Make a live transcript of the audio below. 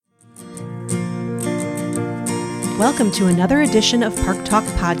Welcome to another edition of Park Talk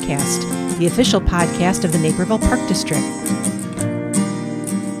Podcast, the official podcast of the Naperville Park District.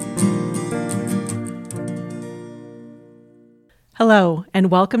 Hello,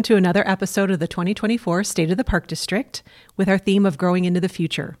 and welcome to another episode of the 2024 State of the Park District with our theme of growing into the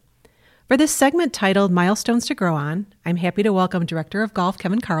future. For this segment titled Milestones to Grow On, I'm happy to welcome Director of Golf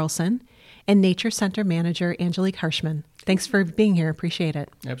Kevin Carlson and Nature Center Manager Angelique Harshman. Thanks for being here. Appreciate it.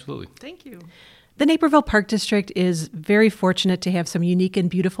 Absolutely. Thank you. The Naperville Park District is very fortunate to have some unique and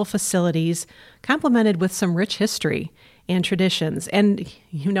beautiful facilities complemented with some rich history and traditions. And,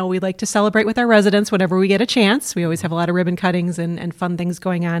 you know, we like to celebrate with our residents whenever we get a chance. We always have a lot of ribbon cuttings and fun things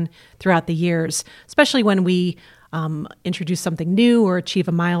going on throughout the years, especially when we introduce something new or achieve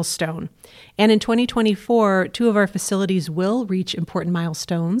a milestone. And in 2024, two of our facilities will reach important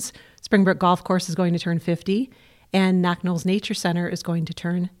milestones. Springbrook Golf Course is going to turn 50, and Knoch Knolls Nature Center is going to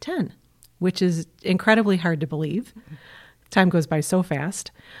turn 10. Which is incredibly hard to believe. Time goes by so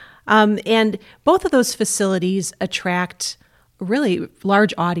fast. And both of those facilities attract really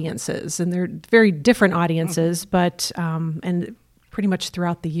large audiences, and they're very different audiences, but and pretty much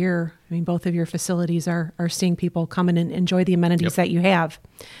throughout the year, I mean, both of your facilities are seeing people come in and enjoy the amenities that you have.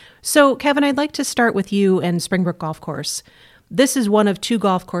 So, Kevin, I'd like to start with you and Springbrook Golf Course. This is one of two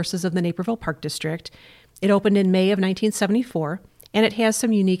golf courses of the Naperville Park District. It opened in May of 1974. And it has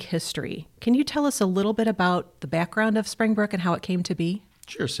some unique history. Can you tell us a little bit about the background of Springbrook and how it came to be?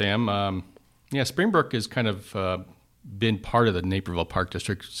 Sure, Sam. Springbrook has kind of been part of the Naperville Park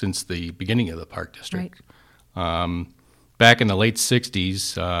District since the beginning of the Park District. Right. Back in the late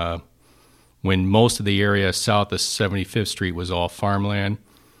 60s, when most of the area south of 75th Street was all farmland,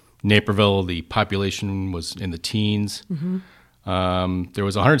 Naperville, the population was in the teens. Mm-hmm. There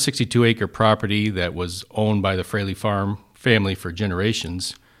was a 162-acre property that was owned by the Fraley family for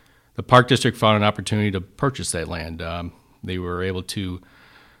generations. The Park District found an opportunity to purchase that land. They were able to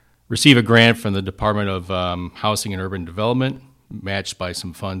receive a grant from the Department of Housing and Urban Development, matched by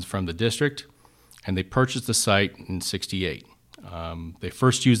some funds from the district, and they purchased the site in '68. They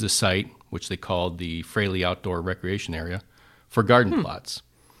first used the site, which they called the Fraley Outdoor Recreation Area, for garden plots.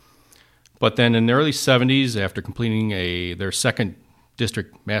 But then in the early '70s, after completing their second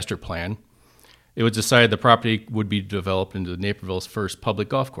district master plan, it was decided the property would be developed into Naperville's first public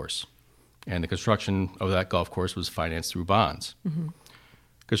golf course, and the construction of that golf course was financed through bonds. Mm-hmm.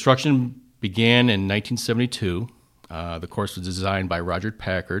 Construction began in 1972. The course was designed by Roger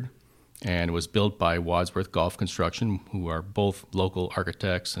Packard, and it was built by Wadsworth Golf Construction, who are both local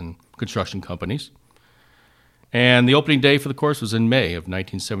architects and construction companies. And the opening day for the course was in May of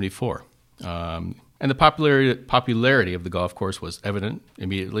 1974. And the popularity of the golf course was evident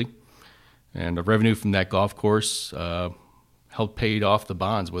immediately. And the revenue from that golf course helped pay off the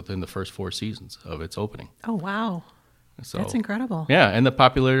bonds within the first 4 seasons of its opening. Oh, wow. So, that's incredible. Yeah, and the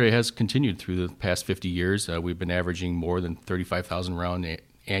popularity has continued through the past 50 years. We've been averaging more than 35,000 rounds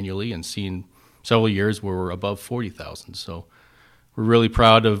annually and seen several years where we're above 40,000. So we're really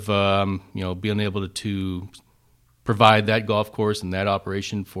proud of being able to provide that golf course and that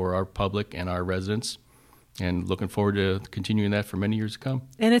operation for our public and our residents. And looking forward to continuing that for many years to come.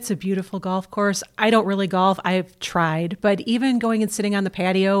 And it's a beautiful golf course. I don't really golf. I've tried. But even going and sitting on the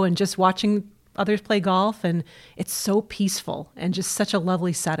patio and just watching others play golf, and it's so peaceful and just such a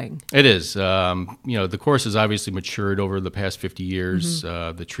lovely setting. It is. The course has obviously matured over the past 50 years.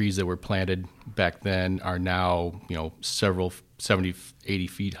 Mm-hmm. The trees that were planted back then are now, several 70, 80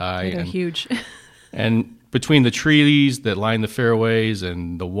 feet high. They're huge. And between the trees that line the fairways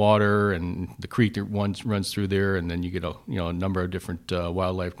and the water and the creek that runs through there, and then you get a number of different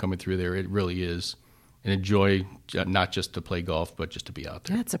wildlife coming through there, it really is an joy, not just to play golf, but just to be out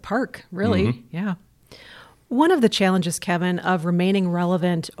there. Yeah, it's a park, really. Mm-hmm. Yeah. One of the challenges, Kevin, of remaining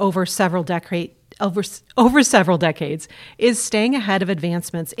relevant over several decades is staying ahead of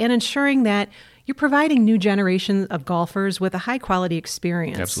advancements and ensuring that you're providing new generations of golfers with a high-quality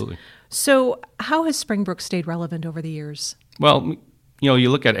experience. Absolutely. So how has Springbrook stayed relevant over the years? Well, you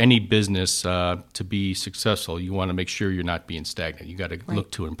look at any business to be successful, you want to make sure you're not being stagnant. You got to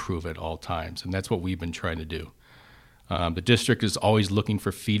look to improve at all times, and that's what we've been trying to do. The district is always looking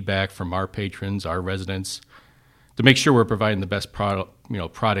for feedback from our patrons, our residents, to make sure we're providing the best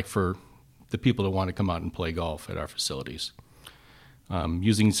product for the people that want to come out and play golf at our facilities.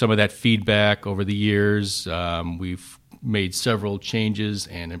 Using some of that feedback over the years, we've made several changes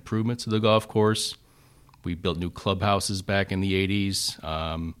and improvements to the golf course. We built new clubhouses back in the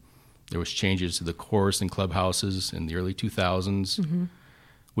 80s. There was changes to the course and clubhouses in the early 2000s. Mm-hmm.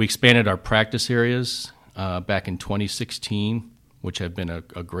 We expanded our practice areas back in 2016, which have been a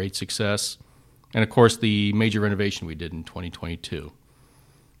great success. and of course the major renovation we did in 2022.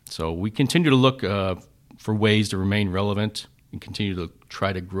 So we continue to look for ways to remain relevant and continue to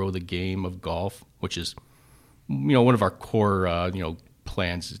try to grow the game of golf, which is, one of our core,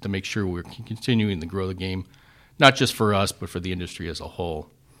 plans is to make sure we're continuing to grow the game, not just for us, but for the industry as a whole.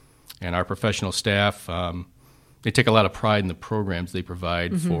 And our professional staff, they take a lot of pride in the programs they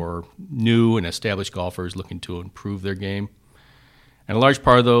provide for new and established golfers looking to improve their game. And a large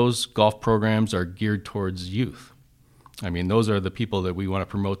part of those golf programs are geared towards youth. I mean, those are the people that we want to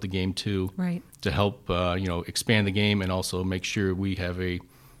promote the game to, right, to help, expand the game and also make sure we have a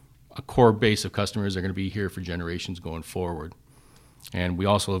core base of customers that are going to be here for generations going forward. And we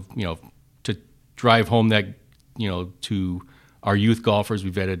also, to drive home that, to our youth golfers,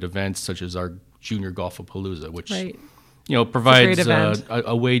 we've added events such as our Junior Golfapalooza, which, right, provides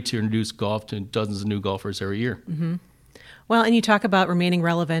a way to introduce golf to dozens of new golfers every year. Mm-hmm. Well, and you talk about remaining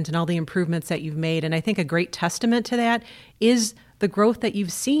relevant and all the improvements that you've made. And I think a great testament to that is the growth that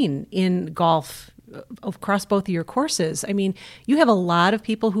you've seen in golf across both of your courses. I mean, you have a lot of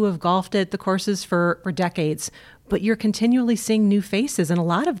people who have golfed at the courses for decades, but you're continually seeing new faces, and a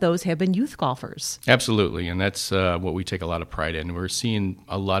lot of those have been youth golfers. Absolutely, and that's what we take a lot of pride in. We're seeing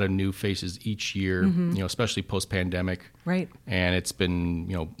a lot of new faces each year, especially post-pandemic. Right. And it's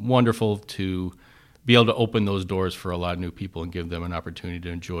been, wonderful to be able to open those doors for a lot of new people and give them an opportunity to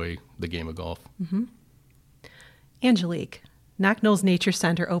enjoy the game of golf. Mm-hmm. Angelique, Knoch Knolls Nature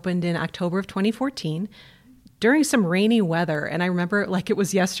Center opened in October of 2014 during some rainy weather, and I remember it like it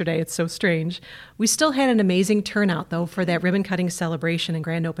was yesterday. It's so strange. We still had an amazing turnout, though, for that ribbon-cutting celebration and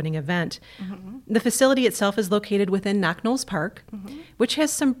grand opening event. Mm-hmm. The facility itself is located within Knoch Knolls Park, which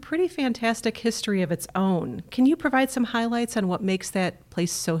has some pretty fantastic history of its own. Can you provide some highlights on what makes that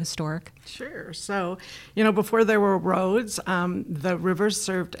place so historic? Sure. So, before there were roads, the rivers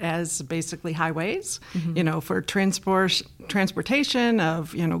served as basically highways, for transportation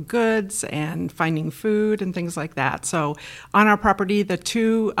of, goods and finding food and things like that. So on our property, the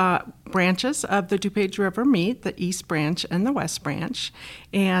two branches of the DuPage River meet, the East Branch and the West Branch.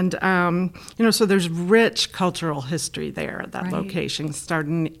 And, so there's rich cultural history there at that right. location,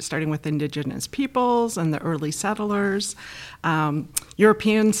 starting with indigenous peoples and the early settlers.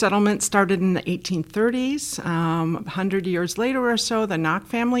 European settlement started in the 1830s. 100 years later or so, the Knoch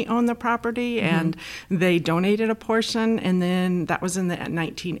family owned the property, and they donated a portion, and then that was in the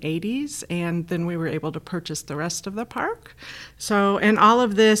 1980s, and then we were able to purchase the rest of the park. So, and all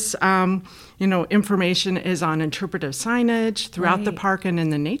of this, information is on interpretive signage throughout right. the park and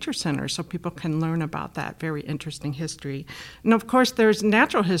in the Nature Center, so people can learn about that very interesting history. And of course, there's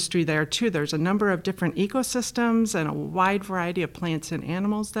natural history there too. There's a number of different ecosystems and a wide variety of plants and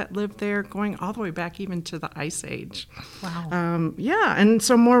animals that live there, going all the way back even to the Ice Age. Wow. And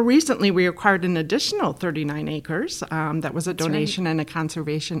so more recently, we acquired an additional 39 acres. That was a donation right. and a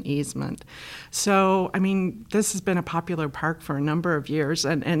conservation easement. So, this has been a popular park for a number of years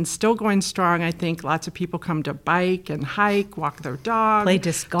and still going strong. I think lots of people come to bike and hike, walk their dog. Play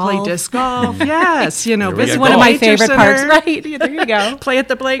disc golf. Yes. This is one of my favorite parks. Right. There you go. Play at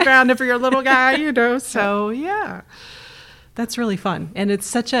the playground if you're a little guy, So, yeah. That's really fun. And it's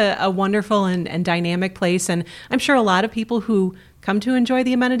such a wonderful and dynamic place. And I'm sure a lot of people who come to enjoy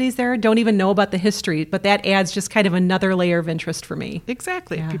the amenities there don't even know about the history, but that adds just kind of another layer of interest for me.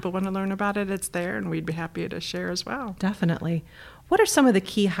 Exactly. Yeah. If people want to learn about it, it's there, and we'd be happy to share as well. Definitely. What are some of the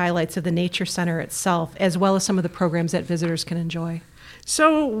key highlights of the Nature Center itself, as well as some of the programs that visitors can enjoy?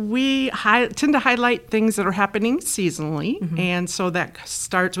 So we tend to highlight things that are happening seasonally, and so that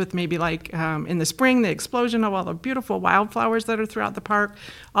starts with maybe like in the spring, the explosion of all the beautiful wildflowers that are throughout the park,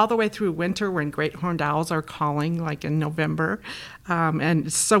 all the way through winter when great horned owls are calling, like in November.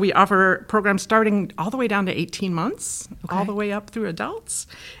 And so we offer programs starting all the way down to 18 months, all the way up through adults.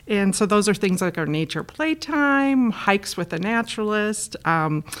 And so those are things like our nature playtime, hikes with a naturalist,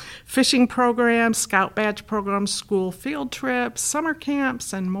 fishing programs, scout badge programs, school field trips, summer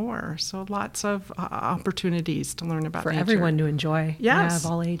camps, and more. So lots of opportunities to learn about for nature. everyone to enjoy. Yes. Yeah, of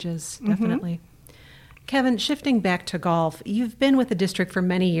all ages, definitely. Kevin, shifting back to golf, you've been with the district for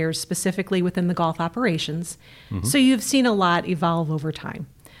many years, specifically within the golf operations, so you've seen a lot evolve over time.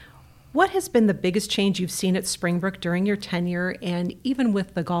 What has been the biggest change you've seen at Springbrook during your tenure and even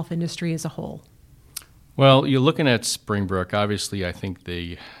with the golf industry as a whole? Well, you're looking at Springbrook. Obviously, I think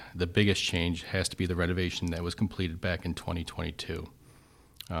the biggest change has to be the renovation that was completed back in 2022.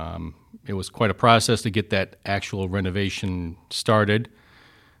 It was quite a process to get that actual renovation started.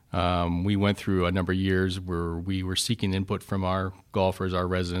 We went through a number of years where we were seeking input from our golfers, our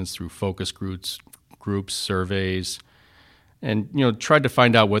residents, through focus groups, surveys, and tried to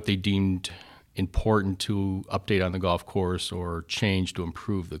find out what they deemed important to update on the golf course or change to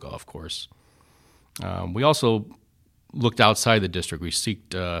improve the golf course. We also looked outside the district. We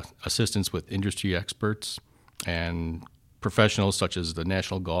sought assistance with industry experts and professionals such as the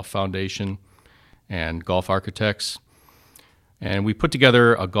National Golf Foundation and golf architects. And we put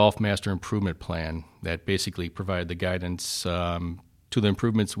together a Golf Master Improvement Plan that basically provided the guidance to the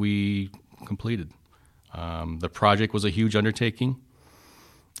improvements we completed. The project was a huge undertaking,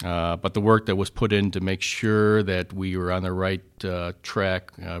 but the work that was put in to make sure that we were on the right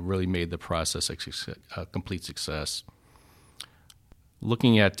track really made the process a complete success.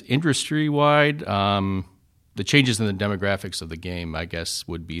 Looking at industry-wide, the changes in the demographics of the game, I guess,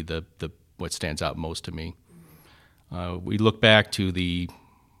 would be the what stands out most to me. We look back to the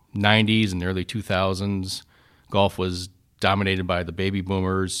 90s and the early 2000s. Golf was dominated by the baby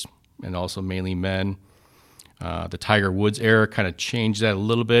boomers and also mainly men. The Tiger Woods era kind of changed that a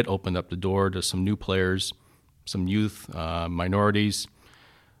little bit, opened up the door to some new players, some youth, minorities.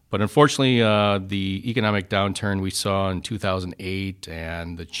 But unfortunately, the economic downturn we saw in 2008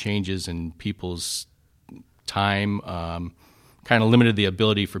 and the changes in people's time kind of limited the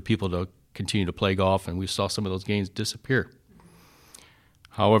ability for people to continue to play golf, and we saw some of those games disappear.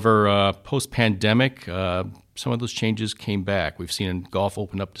 However, post-pandemic, some of those changes came back. We've seen golf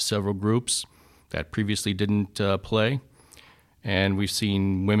open up to several groups that previously didn't play, and we've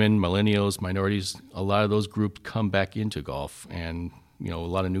seen women, millennials, minorities, a lot of those groups come back into golf, and a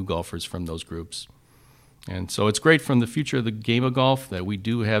lot of new golfers from those groups. And so it's great from the future of the game of golf that we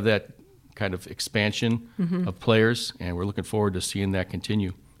do have that kind of expansion of players, and we're looking forward to seeing that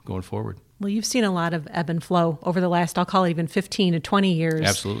continue going forward. Well, you've seen a lot of ebb and flow over the last, I'll call it even 15 to 20 years.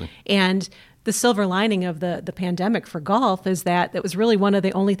 Absolutely. And the silver lining of the pandemic for golf is that was really one of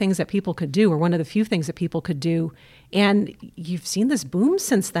the only things that people could do, or one of the few things that people could do. And you've seen this boom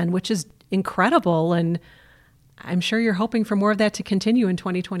since then, which is incredible. And I'm sure you're hoping for more of that to continue in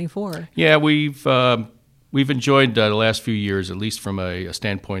 2024. Yeah, we've enjoyed the last few years, at least from a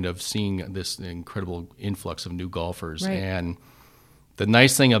standpoint of seeing this incredible influx of new golfers. Right. And the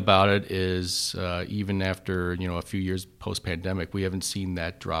nice thing about it is, even after a few years post-pandemic, we haven't seen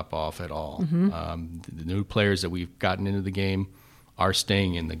that drop off at all. The new players that we've gotten into the game are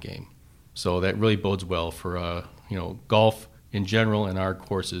staying in the game, so that really bodes well for golf in general and our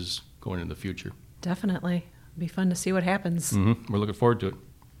courses going into the future. Definitely, it'll be fun to see what happens. We're looking forward to it.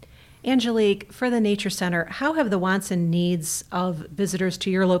 Angelique, for the Nature Center, how have the wants and needs of visitors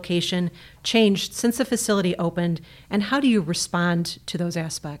to your location changed since the facility opened, and how do you respond to those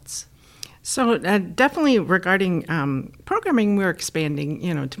aspects? So definitely regarding programming, we're expanding,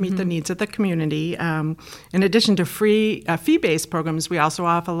 to meet the needs of the community. In addition to free fee-based programs, we also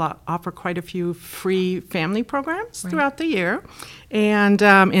offer quite a few free family programs throughout the year. And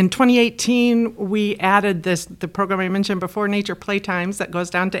in 2018, we added the program I mentioned before, Nature Playtimes, that goes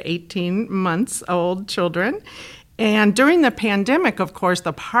down to 18 months old children. And during the pandemic, of course,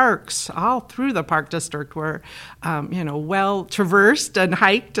 the parks all through the Park District were, well traversed and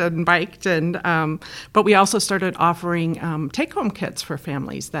hiked and biked. But we also started offering take-home kits for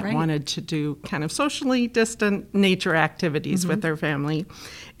families that wanted to do kind of socially distant nature activities with their family.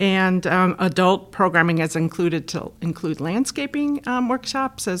 And adult programming has include landscaping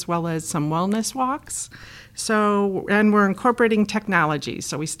workshops as well as some wellness walks. So, and we're incorporating technology.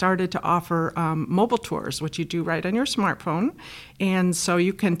 So we started to offer mobile tours, which you do right on your smartphone. And so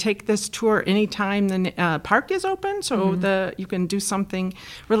you can take this tour anytime the park is open. So you can do something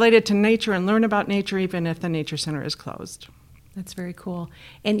related to nature and learn about nature even if the Nature Center is closed. That's very cool.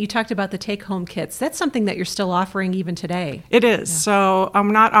 And you talked about the take-home kits. That's something that you're still offering even today. It is. Yeah. So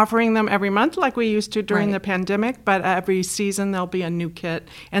I'm not offering them every month like we used to during the pandemic, but every season there'll be a new kit.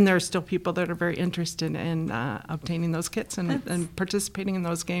 And there are still people that are very interested in obtaining those kits and participating in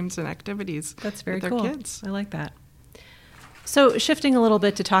those games and activities. That's very with cool. Their kids. I like that. So shifting a little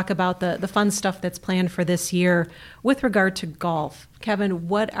bit to talk about the fun stuff that's planned for this year with regard to golf. Kevin,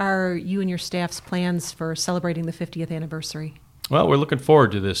 what are you and your staff's plans for celebrating the 50th anniversary? Well, we're looking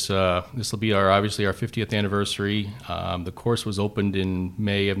forward to this. This will be obviously our 50th anniversary. The course was opened in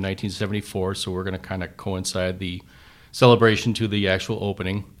May of 1974, so we're going to kind of coincide the celebration to the actual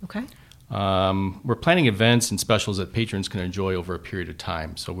opening. Okay. We're planning events and specials that patrons can enjoy over a period of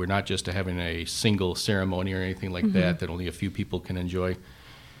time. So we're not just having a single ceremony or anything like that only a few people can enjoy.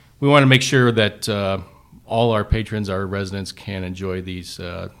 We want to make sure that all our patrons, our residents, can enjoy these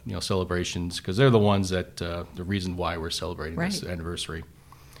celebrations because they're the ones that the reason why we're celebrating this anniversary.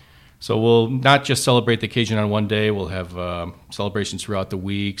 So we'll not just celebrate the occasion on one day. We'll have celebrations throughout the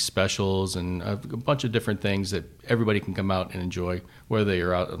week, specials, and a bunch of different things that everybody can come out and enjoy, whether they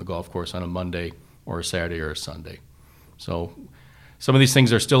are out on the golf course on a Monday or a Saturday or a Sunday. So some of these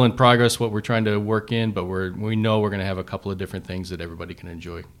things are still in progress, what we're trying to work in, but we know we're going to have a couple of different things that everybody can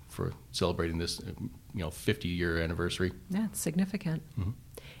enjoy for celebrating this 50-year anniversary. Yeah, it's significant. Mm-hmm.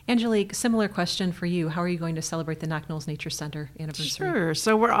 Angelique, similar question for you. How are you going to celebrate the Knoch Knolls Nature Center anniversary? Sure.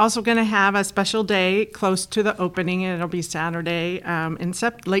 So we're also going to have a special day close to the opening, and it'll be Saturday in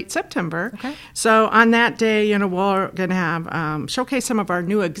late September. Okay. So on that day, we're going to have showcase some of our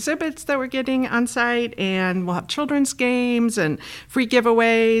new exhibits that we're getting on site, and we'll have children's games and free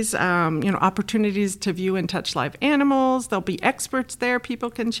giveaways, opportunities to view and touch live animals. There'll be experts there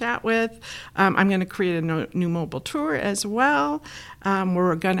people can chat with. I'm going to create a new mobile tour as well.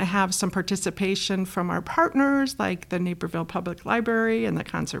 We're going to have some participation from our partners like the Naperville Public Library and the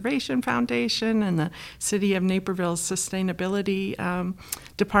Conservation Foundation and the City of Naperville's Sustainability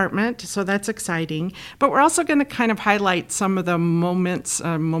Department. So that's exciting. But we're also going to kind of highlight some of the momentous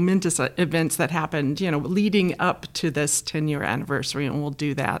events that happened, leading up to this 10-year anniversary. And we'll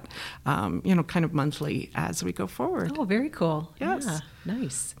do that, kind of monthly as we go forward. Oh, very cool. Yes. Yeah,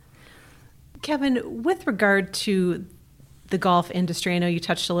 nice. Kevin, with regard to the golf industry, I know you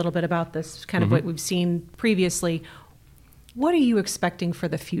touched a little bit about this, kind of what we've seen previously. What are you expecting for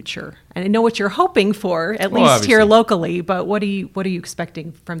the future? And I know what you're hoping for, at least obviously here locally, but what are you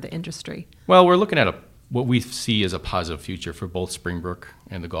expecting from the industry? Well, we're looking at what we see as a positive future for both Springbrook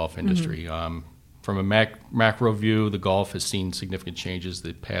and the golf industry. From a macro view, the golf has seen significant changes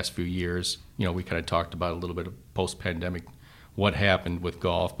the past few years. We kind of talked about a little bit of post-pandemic, what happened with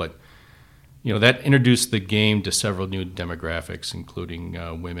golf, but that introduced the game to several new demographics, including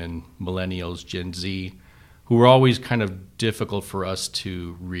women, millennials, Gen Z, who were always kind of difficult for us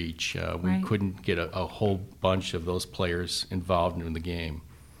to reach. We couldn't get a whole bunch of those players involved in the game.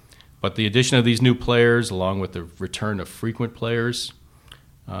 But the addition of these new players, along with the return of frequent players,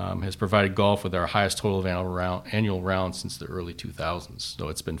 has provided golf with our highest total of annual rounds since the early 2000s. So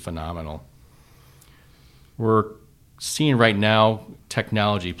it's been phenomenal. We're seeing right now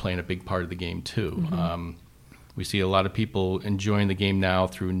technology playing a big part of the game too. We see a lot of people enjoying the game now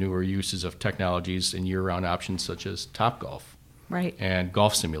through newer uses of technologies and year-round options such as Topgolf and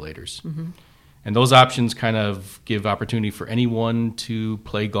golf simulators. And those options kind of give opportunity for anyone to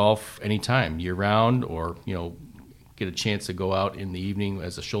play golf anytime, year-round, or get a chance to go out in the evening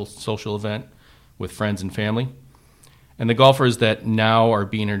as a social event with friends and family. And the golfers that now are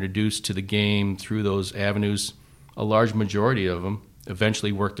being introduced to the game through those avenues, a large majority of them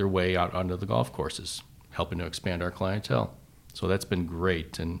eventually work their way out onto the golf courses, helping to expand our clientele. So that's been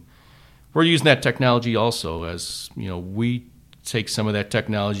great. And we're using that technology also as, we take some of that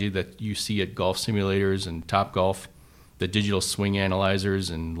technology that you see at golf simulators and Topgolf, the digital swing analyzers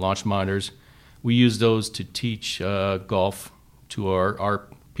and launch monitors. We use those to teach golf to our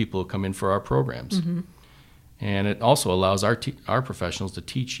people who come in for our programs. And it also allows our professionals to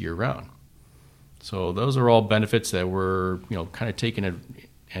teach year-round. So those are all benefits that we're, kind of taking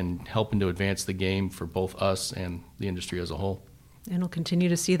and helping to advance the game for both us and the industry as a whole. And we'll continue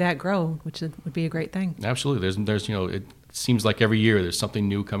to see that grow, which would be a great thing. Absolutely. There's it seems like every year there's something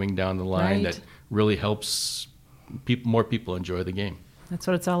new coming down the line that really helps more people enjoy the game. That's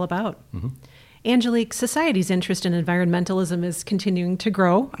what it's all about. Angelique, society's interest in environmentalism is continuing to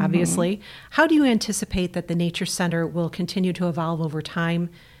grow, obviously. How do you anticipate that the Nature Center will continue to evolve over time,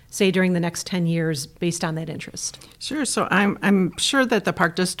 say during the next 10 years, based on that interest? Sure. So I'm sure that the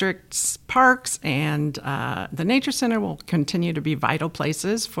Park District's parks and the Nature Center will continue to be vital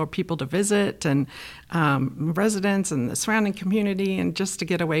places for people to visit and residents and the surrounding community, and just to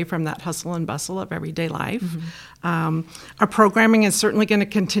get away from that hustle and bustle of everyday life. Our programming is certainly going to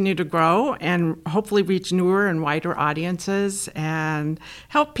continue to grow and hopefully reach newer and wider audiences and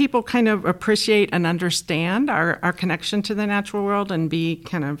help people kind of appreciate and understand our connection to the natural world and be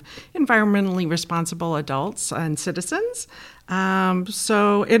kind of environmentally responsible adults and citizens. And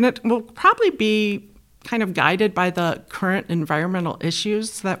it will probably be kind of guided by the current environmental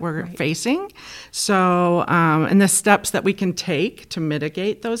issues that we're facing. So, and the steps that we can take to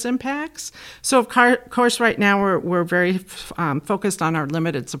mitigate those impacts. So, of course, right now we're very focused on our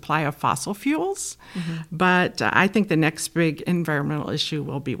limited supply of fossil fuels. But I think the next big environmental issue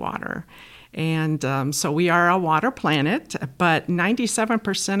will be water. And so we are a water planet, but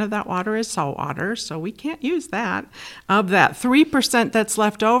 97% of that water is salt water, so we can't use that. Of that 3% that's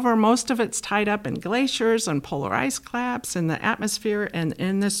left over, most of it's tied up in glaciers and polar ice caps in the atmosphere and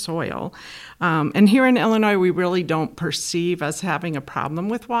in the soil. And here in Illinois, we really don't perceive us having a problem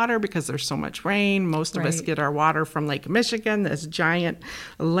with water because there's so much rain. Most of us get our water from Lake Michigan, this giant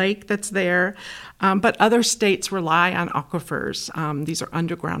lake that's there. But other states rely on aquifers. These are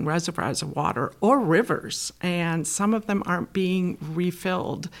underground reservoirs of water or rivers, and some of them aren't being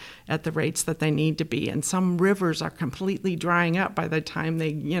refilled at the rates that they need to be. And some rivers are completely drying up by the time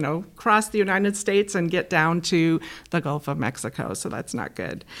they, cross the United States and get down to the Gulf of Mexico. So that's not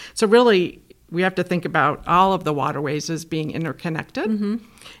good. So really, we have to think about all of the waterways as being interconnected. Mm-hmm.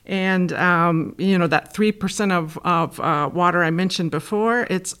 And, that 3% of water I mentioned before,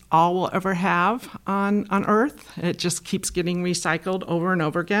 it's all we'll ever have on Earth. It just keeps getting recycled over and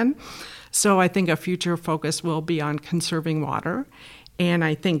over again. So I think a future focus will be on conserving water. And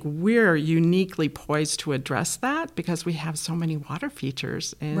I think we're uniquely poised to address that because we have so many water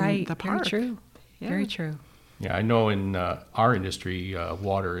features in the park. Very true. Yeah. Very true. Yeah, I know in our industry,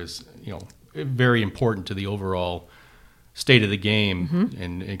 water is, very important to the overall state of the game. Mm-hmm.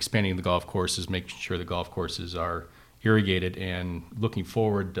 And expanding the golf courses, making sure the golf courses are irrigated. And looking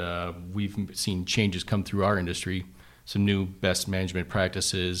forward, we've seen changes come through our industry, some new best management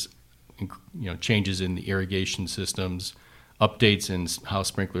practices, changes in the irrigation systems, updates in how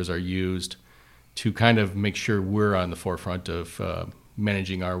sprinklers are used to kind of make sure we're on the forefront of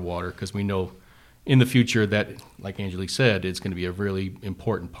managing our water, because we know in the future that, like Angelique said, it's going to be a really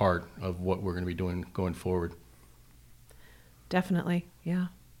important part of what we're going to be doing going forward. Definitely, yeah.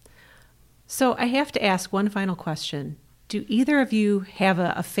 So I have to ask one final question. Do either of you have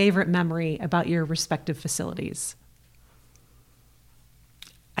a favorite memory about your respective facilities?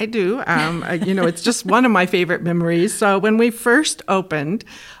 I do. It's just one of my favorite memories. So when we first opened,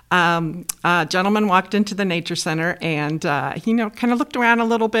 a gentleman walked into the Nature Center and he, kind of looked around a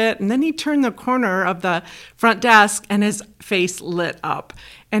little bit, and then he turned the corner of the front desk and his face lit up.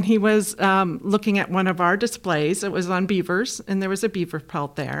 And he was looking at one of our displays. It was on beavers, and there was a beaver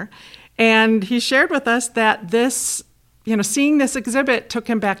pelt there. And he shared with us that this, seeing this exhibit took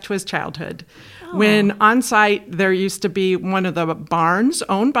him back to his childhood. When on site, there used to be one of the barns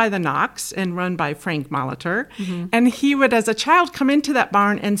owned by the Knochs and run by Frank Molitor. Mm-hmm. And he would, as a child, come into that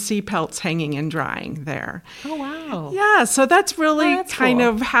barn and see pelts hanging and drying there. Oh, wow. Yeah, so that's really kind cool.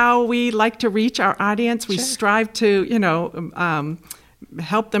 of how we like to reach our audience. We strive to,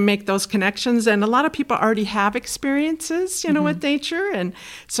 help them make those connections. And a lot of people already have experiences, with nature. And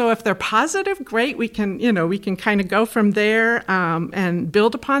so if they're positive, great. We can kind of go from there and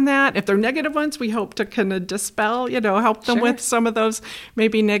build upon that. If they're negative ones, we hope to kind of dispel, help them with some of those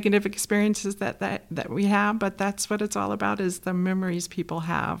maybe negative experiences that we have. But that's what it's all about, is the memories people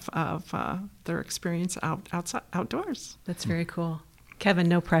have of their experience outdoors. That's very cool. Kevin,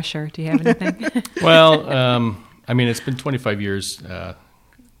 no pressure. Do you have anything? Well, it's been 25 years,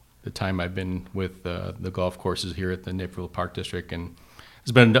 the time I've been with the golf courses here at the Naperville Park District, and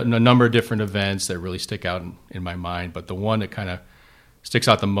there's been a number of different events that really stick out in my mind, but the one that kind of sticks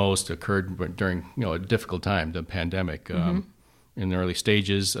out the most occurred during a difficult time, the pandemic. Mm-hmm. In the early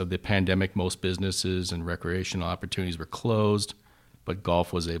stages of the pandemic, most businesses and recreational opportunities were closed, but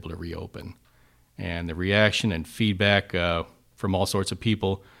golf was able to reopen. And the reaction and feedback from all sorts of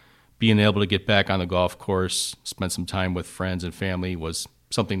people, being able to get back on the golf course, spend some time with friends and family, was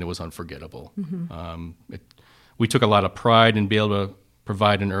something that was unforgettable. Mm-hmm. We took a lot of pride in being able to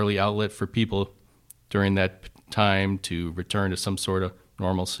provide an early outlet for people during that time to return to some sort of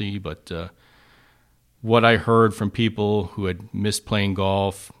normalcy. But what I heard from people who had missed playing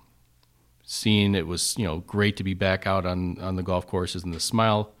golf, seeing it was great to be back out on the golf courses, and the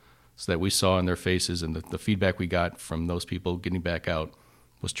smiles that we saw in their faces and the feedback we got from those people getting back out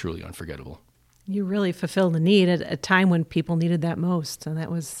was truly unforgettable. You really fulfilled the need at a time when people needed that most, and that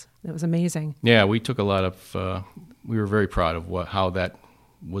was amazing. Yeah, we took a lot of. We were very proud of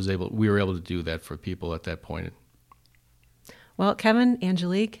we were able to do that for people at that point. Well, Kevin,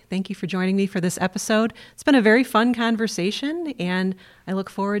 Angelique, thank you for joining me for this episode. It's been a very fun conversation, and I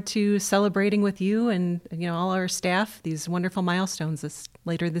look forward to celebrating with you and all our staff these wonderful milestones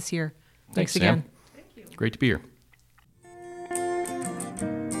later this year. Thanks again. Sam. Thank you. Great to be here.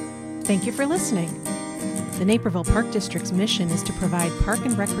 Thank you for listening. The Naperville Park District's mission is to provide park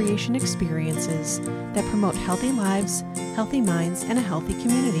and recreation experiences that promote healthy lives, healthy minds, and a healthy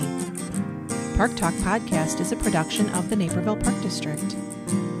community. Park Talk Podcast is a production of the Naperville Park District.